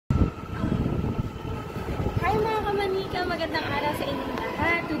magandang araw sa inyong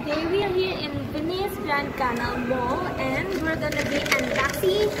lahat. Today we are here in Venice Grand Canal Mall and we're gonna be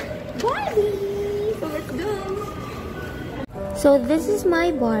unboxing Barbie. So let's go. So this is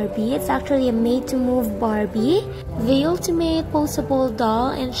my Barbie. It's actually a made-to-move Barbie, the ultimate posable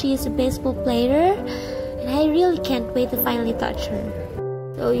doll, and she is a baseball player. And I really can't wait to finally touch her.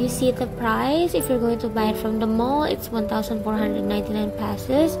 So you see the price. If you're going to buy it from the mall, it's 1,499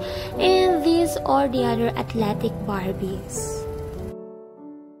 pesos. And these are the other athletic Barbies.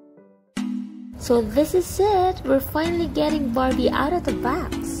 So this is it. We're finally getting Barbie out of the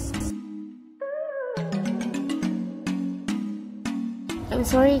box. I'm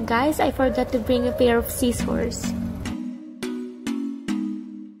sorry guys, I forgot to bring a pair of scissors.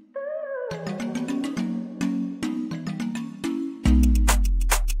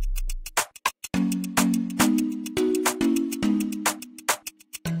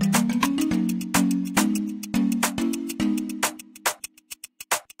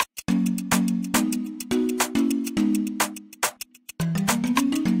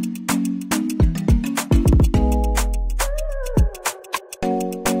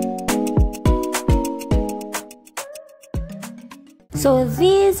 So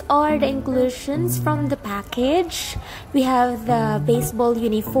these are the inclusions from the package. We have the baseball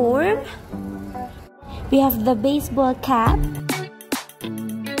uniform. We have the baseball cap.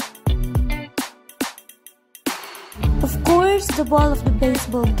 Of course, the ball of the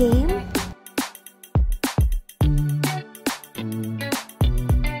baseball game.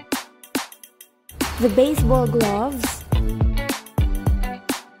 The baseball gloves.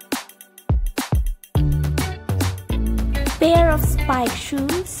 Pair of spike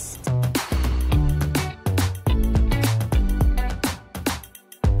shoes,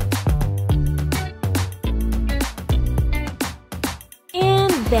 and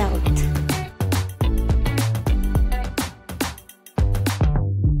belt.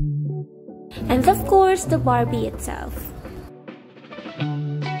 And of course, the Barbie itself.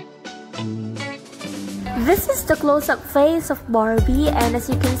 This is the close-up face of Barbie, and as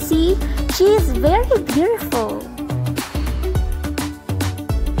you can see, she is very beautiful.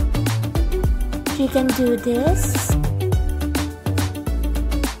 You can do this.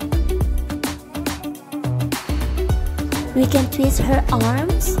 We can twist her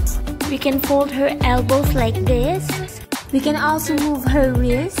arms. We can fold her elbows like this. We can also move her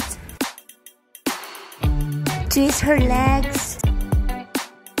wrist. Twist her legs.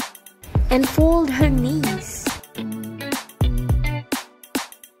 And fold her knees.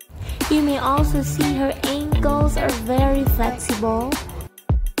 You may also see her ankles are very flexible.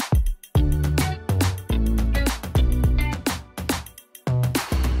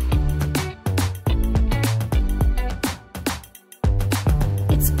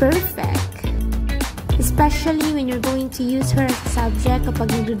 Perfect. Especially when you're going to use her as a subject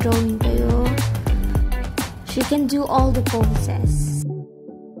kapag nagdo-drawing kayo. She can do all the poses.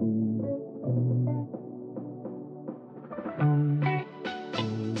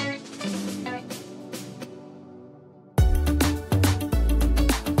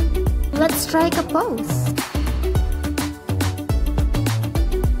 Let's strike a pose.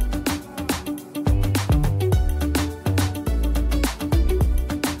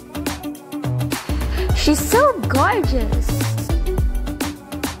 She's so gorgeous!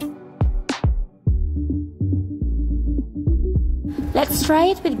 Let's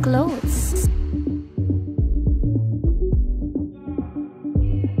try it with clothes.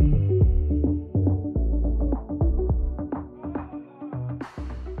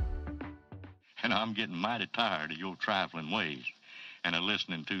 And I'm getting mighty tired of your trifling ways and of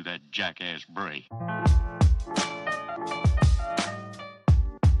listening to that jackass Bray.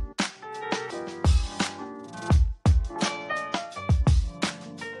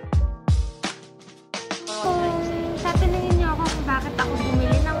 Tatanungin niyo ako kung bakit ako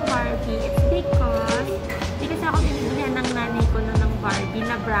bumili ng Barbie. It's because di kasi ako binibili ng nanay ko ng Barbie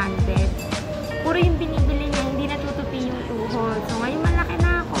na branded. Puro yung binibili niya, hindi natutupi yung tuhod. So ngayon malaki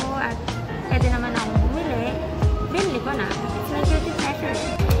na ako at pwede naman akong bumili. Binili ko na. It's my guilty pleasure.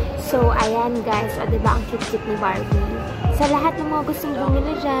 So ayan guys, o diba ang cute-cute ni Barbie? Sa lahat ng mga gustong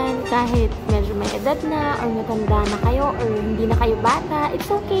bumili dyan, kahit medyo may edad na, or matanda na kayo, or hindi na kayo bata, it's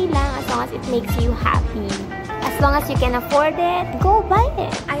okay lang as long as it makes you happy. As long as you can afford it, go buy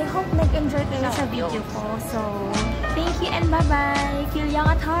it. I hope nag-enjoy kayo sa video ko. So, thank you and bye-bye. Feel young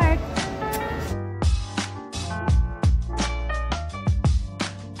at heart.